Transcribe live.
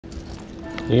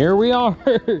Here we are,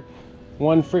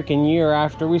 one freaking year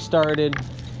after we started.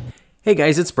 Hey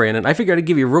guys, it's Brandon. I figured I'd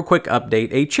give you a real quick update.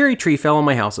 A cherry tree fell on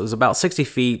my house. It was about 60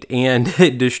 feet and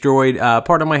it destroyed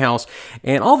part of my house.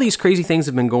 And all these crazy things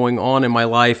have been going on in my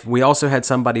life. We also had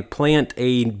somebody plant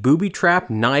a booby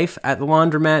trap knife at the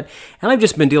laundromat. And I've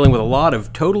just been dealing with a lot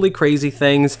of totally crazy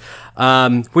things,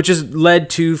 which has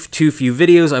led to too few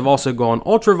videos. I've also gone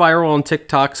ultra viral on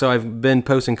TikTok, so I've been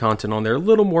posting content on there a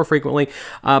little more frequently.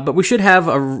 But we should have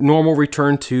a normal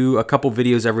return to a couple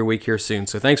videos every week here soon.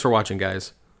 So thanks for watching,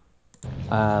 guys.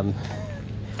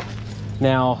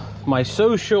 Now, my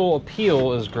social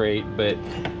appeal is great, but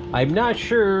I'm not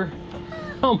sure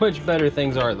how much better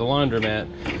things are at the laundromat.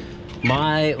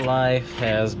 My life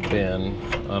has been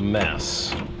a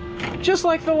mess. Just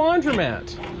like the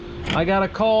laundromat. I got a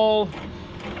call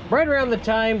right around the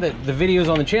time that the videos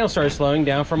on the channel started slowing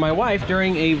down from my wife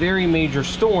during a very major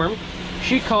storm.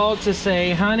 She called to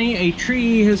say, honey, a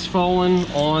tree has fallen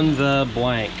on the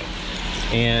blank.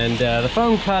 And the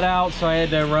phone cut out, so I had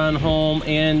to run home,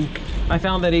 and I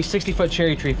found that a 60-foot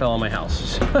cherry tree fell on my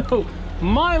house. So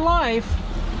my life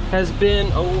has been,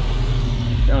 I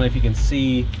don't know if you can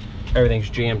see, everything's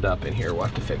jammed up in here. We'll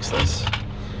have to fix this.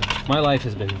 My life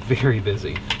has been very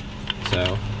busy.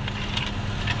 So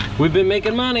we've been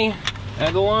making money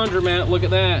at the laundromat. Look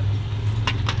at that.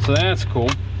 So that's cool.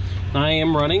 I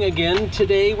am running again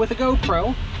today with a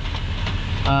GoPro.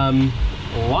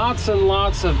 Lots and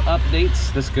lots of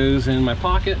updates. This goes in my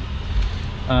pocket.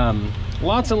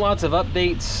 Lots and lots of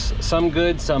updates, some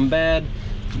good, some bad.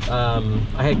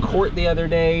 I had court the other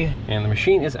day and the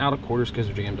machine is out of quarters because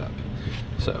they're jammed up.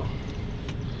 So,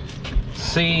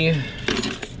 see,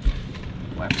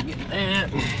 we'll have to get that.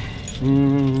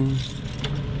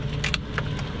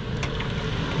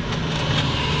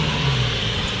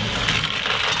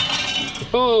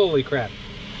 Holy crap.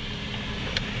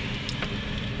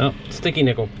 Oh, sticky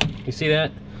nickel. You see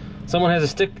that? Someone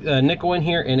has a nickel in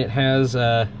here and it has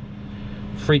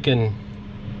freaking,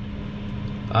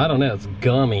 I don't know, it's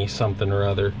gummy something or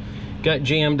other. Got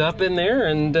jammed up in there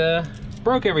and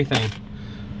broke everything.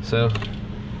 So,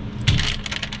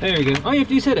 there you go. All you have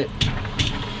to do is hit it.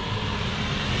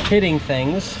 Hitting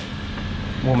things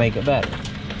will make it better.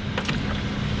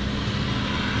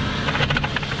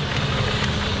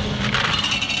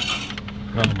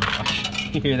 Oh my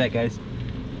gosh. You hear that, guys?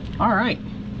 All right,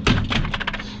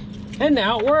 and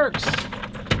now it works.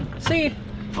 See,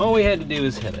 all we had to do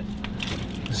is hit it.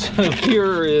 So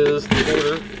here is the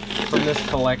order from this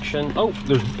collection. Oh,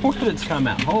 there's more that's come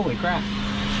out. Holy crap.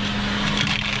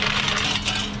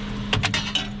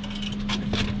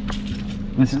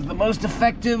 This is the most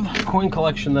effective coin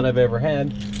collection that I've ever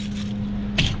had.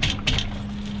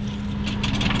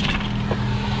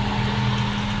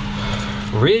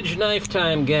 Ridge knife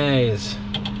time, guys.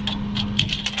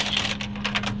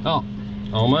 Oh,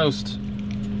 almost.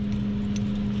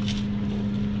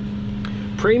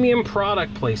 Premium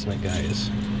product placement,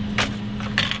 guys.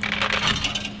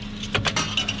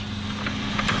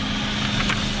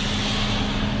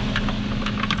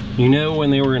 You know,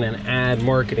 when they were in an ad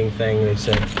marketing thing, they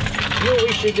said, you know what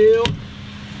we should do?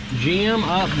 Jam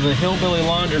up the Hillbilly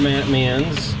Laundromat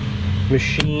man's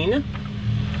machine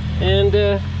and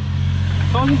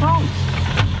cause him problems.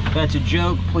 That's a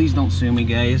joke. Please don't sue me,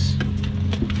 guys.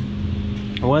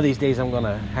 One of these days I'm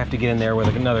gonna have to get in there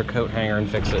with another coat hanger and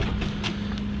fix it.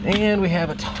 And we have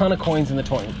a ton of coins in the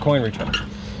coin return.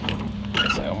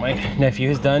 So my nephew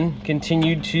has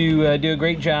continued to do a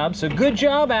great job. So good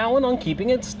job, Alan, on keeping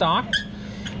it stocked.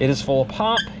 It is full of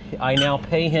pop. I now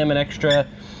pay him an extra,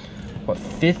 what,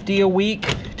 $50 a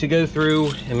week to go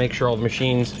through and make sure all the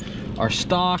machines are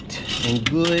stocked and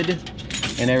good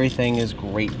and everything is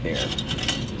great there.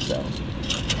 So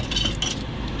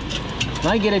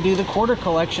I get to do the quarter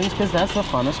collections because that's the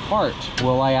funnest part.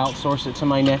 Will I outsource it to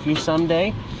my nephew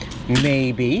someday?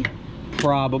 Maybe.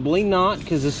 Probably not,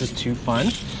 because this is too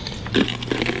fun.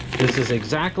 This is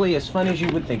exactly as fun as you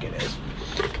would think it is.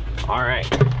 All right.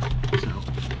 So,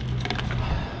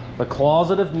 the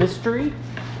closet of mystery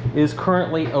is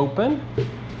currently open.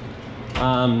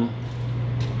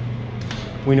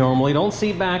 We normally don't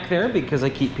see back there because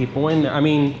I keep people in there. I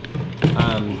mean,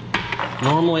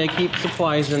 normally I keep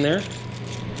supplies in there.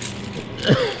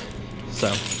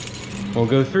 So we'll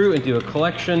go through and do a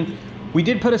collection. We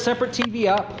did put a separate TV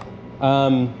up.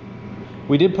 And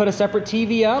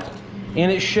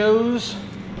it shows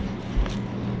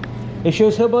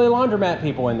Hillbilly Laundromat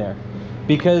people in there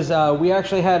because we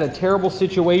actually had a terrible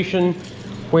situation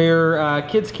where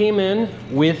kids came in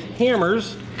with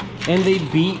hammers and they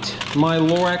beat my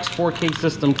Lorax 4K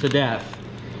system to death.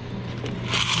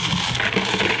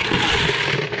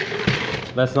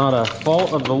 That's not a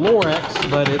fault of the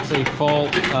Lorax, but it's a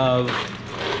fault of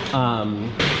a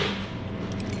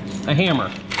hammer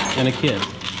and a kid.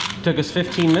 Took us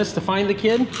 15 minutes to find the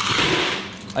kid.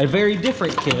 A very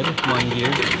different kid, mind you,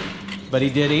 but he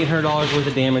did $800 worth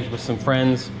of damage with some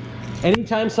friends.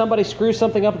 Anytime somebody screws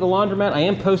something up at the laundromat, I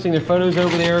am posting their photos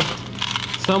over there.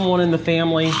 Someone in the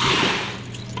family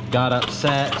got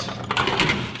upset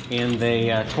and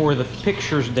they tore the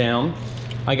pictures down.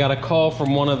 I got a call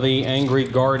from one of the angry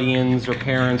guardians or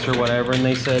parents or whatever, and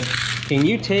they said, can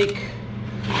you take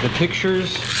the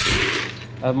pictures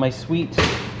of my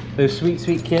those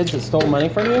sweet kids that stole money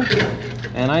from you?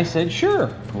 And I said,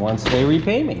 sure, once they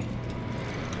repay me.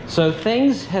 So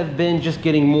things have been just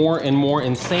getting more and more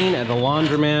insane at the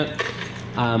laundromat.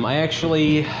 I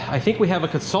think we have a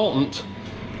consultant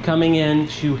coming in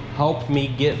to help me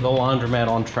get the laundromat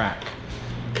on track.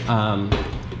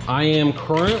 I am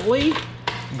currently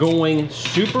going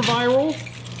super viral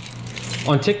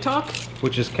on TikTok,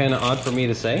 which is kind of odd for me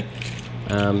to say.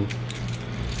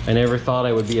 I never thought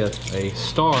I would be a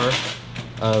star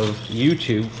of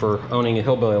YouTube for owning a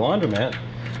hillbilly laundromat,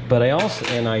 but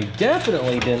I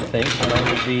definitely didn't think that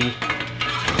I would be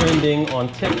trending on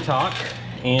TikTok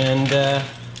and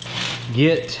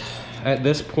get, at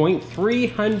this point,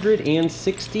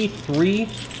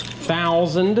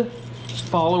 363,000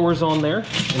 followers on there in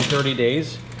 30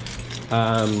 days.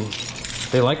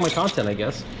 They like my content, I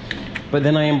guess. But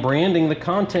then I am branding the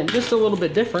content just a little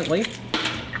bit differently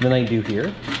than I do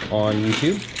here on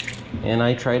YouTube. And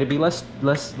I try to be less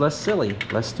silly,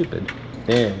 less stupid.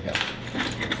 There we go.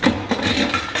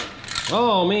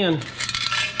 Oh man,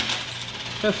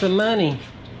 got some money.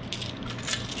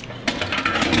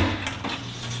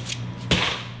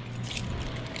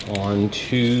 On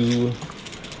to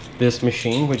this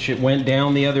machine, which it went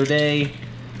down the other day.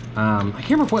 I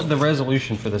can't remember what the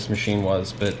resolution for this machine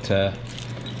was, but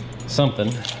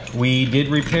something. We did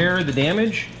repair the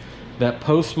damage that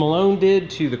Post Malone did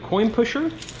to the coin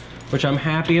pusher, which I'm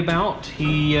happy about.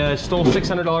 He stole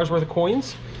 $600 worth of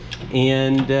coins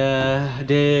and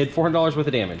did $400 worth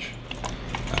of damage.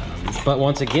 But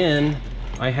once again,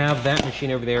 I have that machine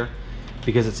over there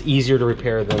because it's easier to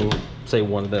repair than, say,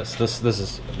 one of this. This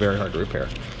is very hard to repair.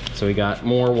 So we got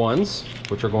more ones,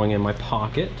 which are going in my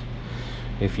pocket.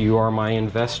 If you are my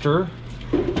investor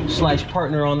 /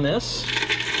 partner on this,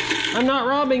 I'm not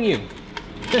robbing you.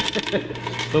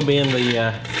 They'll be in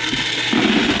the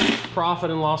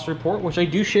profit and loss report, which I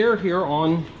do share here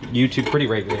on YouTube pretty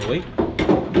regularly.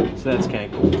 So that's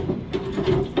kind of cool.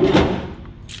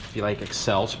 If you like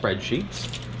Excel spreadsheets.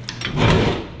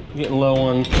 Getting low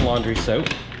on laundry soap.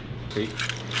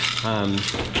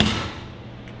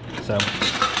 So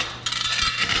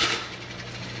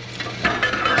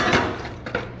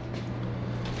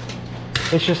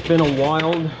it's just been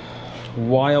a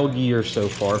wild year so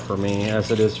far for me,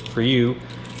 as it is for you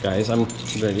guys. The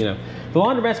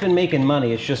laundromat's been making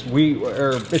money. It's just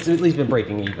it's at least been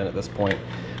breaking even at this point.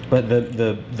 But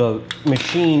the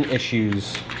machine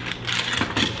issues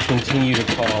continue to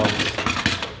cause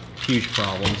huge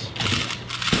problems.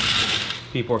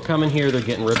 People are coming here, they're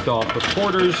getting ripped off with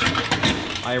quarters.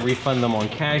 I refund them on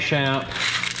Cash App.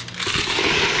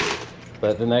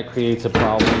 But then that creates a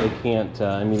problem. They can't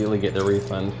immediately get their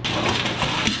refund.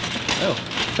 Oh,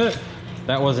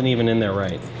 that wasn't even in there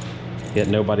right. Yet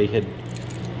nobody had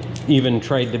even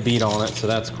tried to beat on it, so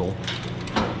that's cool.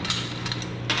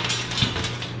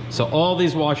 So all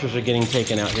these washers are getting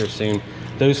taken out here soon.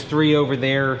 Those 3 over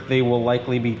there, they will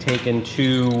likely be taken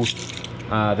to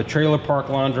the trailer park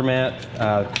laundromat.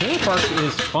 Trailer park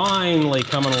is finally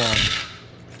coming along.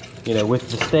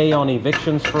 With the stay on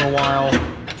evictions for a while,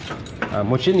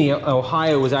 which in the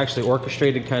Ohio was actually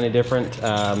orchestrated kind of different.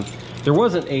 There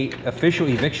wasn't an official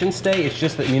eviction stay. It's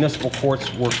just that municipal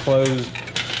courts were closed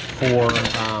for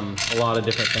a lot of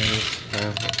different things.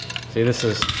 See, this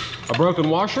is a broken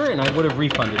washer, and I would have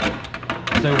refunded it.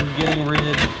 So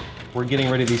we're getting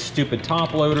rid of these stupid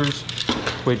top loaders,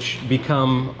 which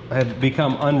have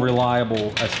become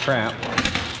unreliable as crap.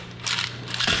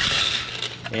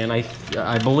 And I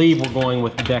believe we're going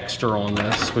with Dexter on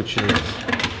this, which is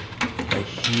a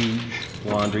huge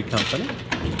laundry company.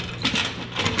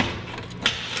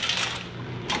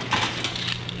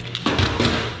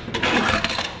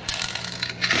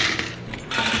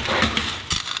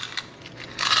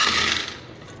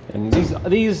 And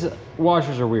these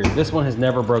washers are weird. This one has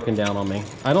never broken down on me.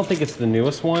 I don't think it's the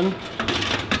newest one.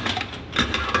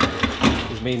 It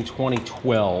was made in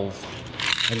 2012.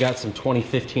 I got some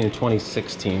 2015 and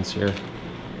 2016s here.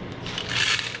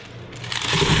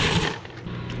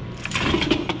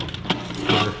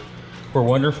 Where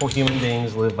wonderful human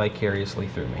beings live vicariously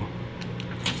through me.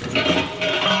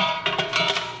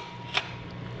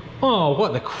 Oh,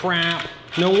 what the crap.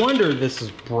 No wonder this is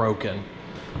broken.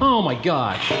 Oh my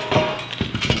gosh.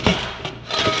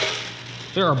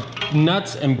 There are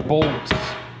nuts and bolts.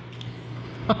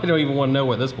 I don't even want to know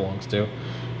what this belongs to.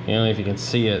 You know, if you can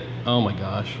see it. Oh my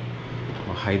gosh.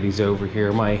 I'll hide these over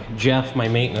here. Jeff, my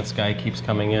maintenance guy, keeps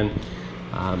coming in.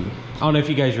 I don't know if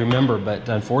you guys remember, but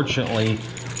unfortunately,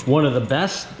 one of the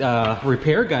best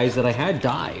repair guys that I had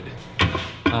died.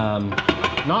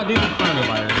 Not due to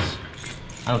coronavirus.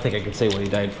 I don't think I can say what he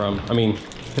died from. I mean,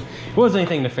 it wasn't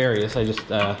anything nefarious. I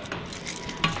just,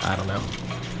 I don't know.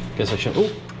 Guess I should. Oh,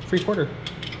 free quarter.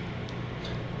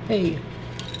 Hey,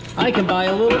 I can buy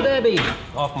a Little Debbie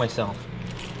off myself.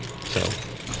 So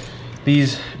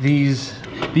these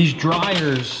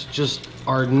dryers just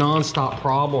are non-stop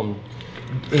problem.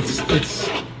 It's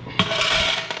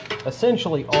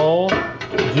essentially all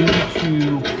due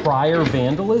to prior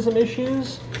vandalism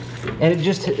issues, and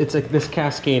it's like this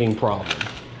cascading problem.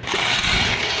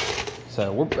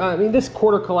 So I mean, this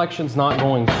quarter collection's not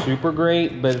going super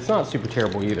great, but it's not super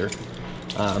terrible either.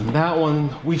 That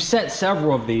one, we've set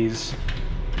several of these.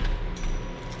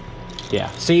 Yeah,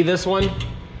 see this one?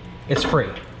 It's free.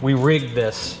 We rigged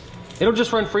this. It'll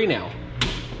just run free now.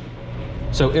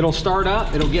 So it'll start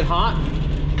up, it'll get hot.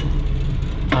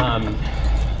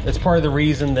 It's part of the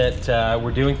reason that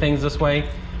we're doing things this way.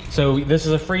 So this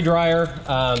is a free dryer,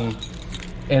 and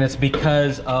it's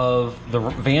because of the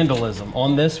vandalism.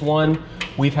 On this one,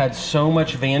 we've had so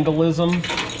much vandalism.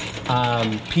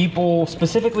 People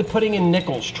specifically putting in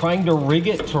nickels, trying to rig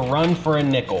it to run for a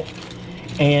nickel.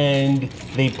 And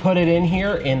they put it in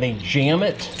here and they jam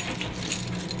it.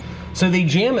 So they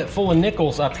jam it full of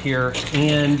nickels up here,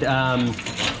 and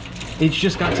it's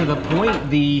just got to the point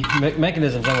the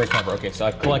mechanism's unrecoverable. Okay, so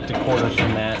I've collected quarters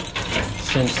from that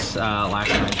since last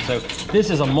time. So this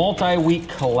is a multi-week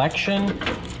collection.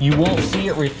 You won't see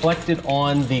it reflected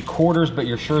on the quarters, but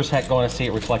you're sure as heck going to see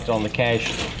it reflected on the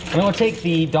cash. I'm going to take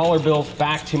the dollar bills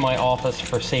back to my office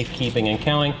for safekeeping and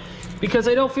counting, because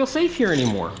I don't feel safe here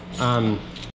anymore. Are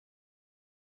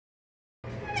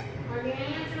you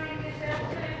answering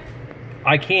yourself too?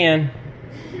 I can.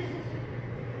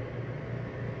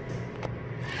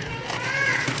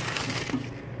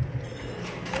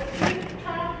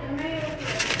 Talk to me.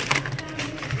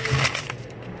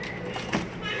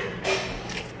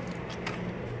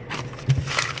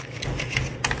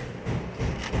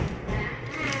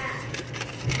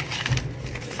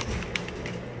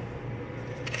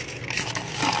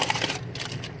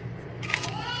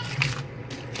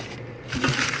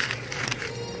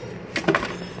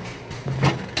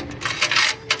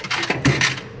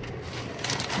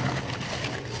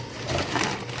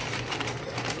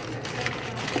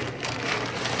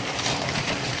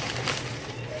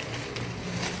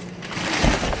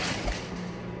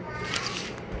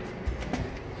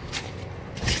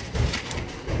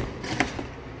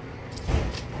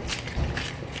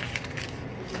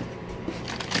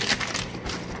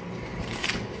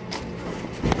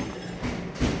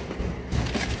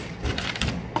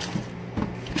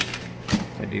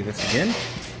 Do this again.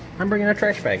 I'm bringing a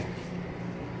trash bag.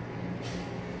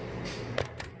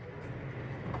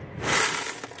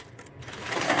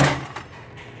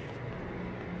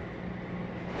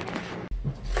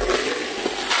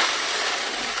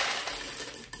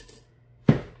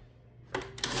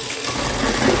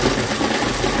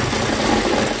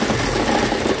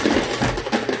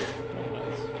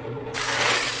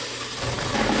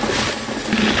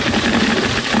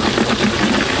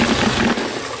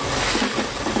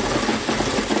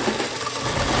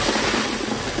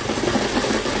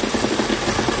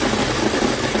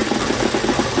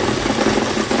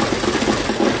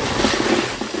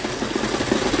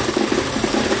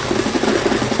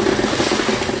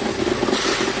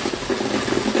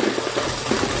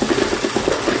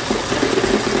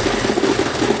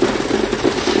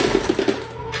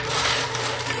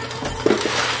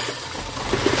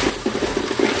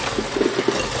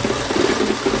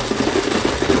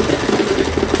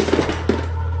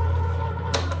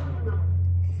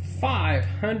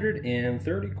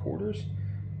 $530 quarters,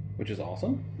 which is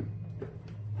awesome.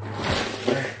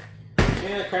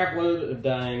 And a crap load of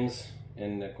dimes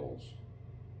and nickels.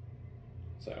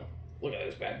 So, look at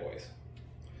those bad boys.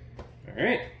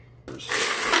 Alright.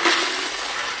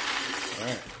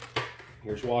 Alright.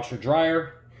 Here's washer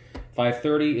dryer.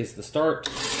 530 is the start.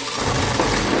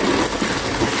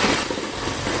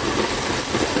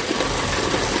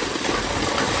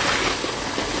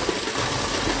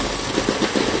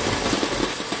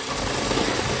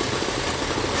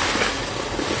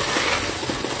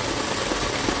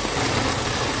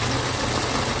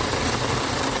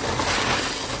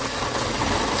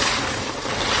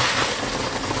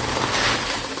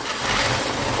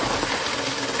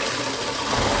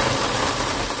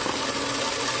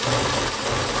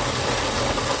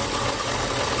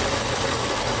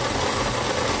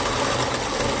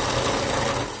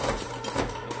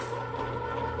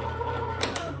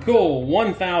 Cool,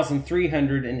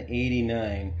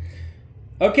 1,389.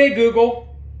 Okay,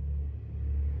 Google.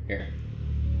 Here.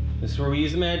 This is where we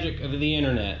use the magic of the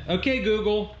internet. Okay,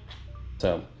 Google.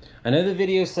 So, I know the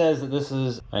video says that this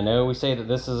is, I know we say that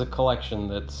this is a collection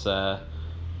that's a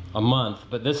month,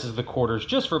 but this is the quarters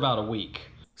just for about a week.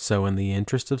 So in the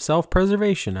interest of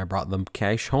self-preservation, I brought the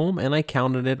cash home and I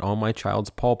counted it on my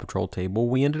child's Paw Patrol table.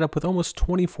 We ended up with almost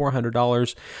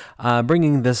 $2,400,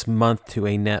 bringing this month to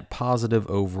a net positive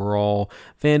overall.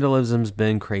 Vandalism's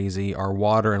been crazy. Our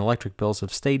water and electric bills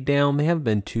have stayed down. They haven't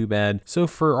been too bad. So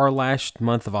for our last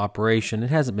month of operation,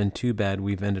 it hasn't been too bad.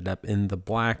 We've ended up in the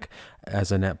black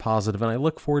as a net positive, and I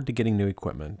look forward to getting new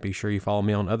equipment. Be sure you follow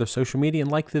me on other social media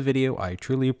and like the video. I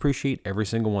truly appreciate every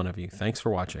single one of you. Thanks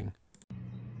for watching.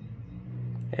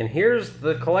 And here's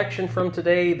the collection from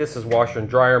today. This is washer and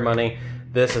dryer money.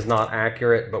 This is not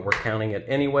accurate, but we're counting it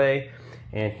anyway.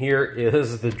 And here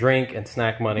is the drink and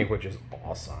snack money, which is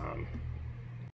awesome.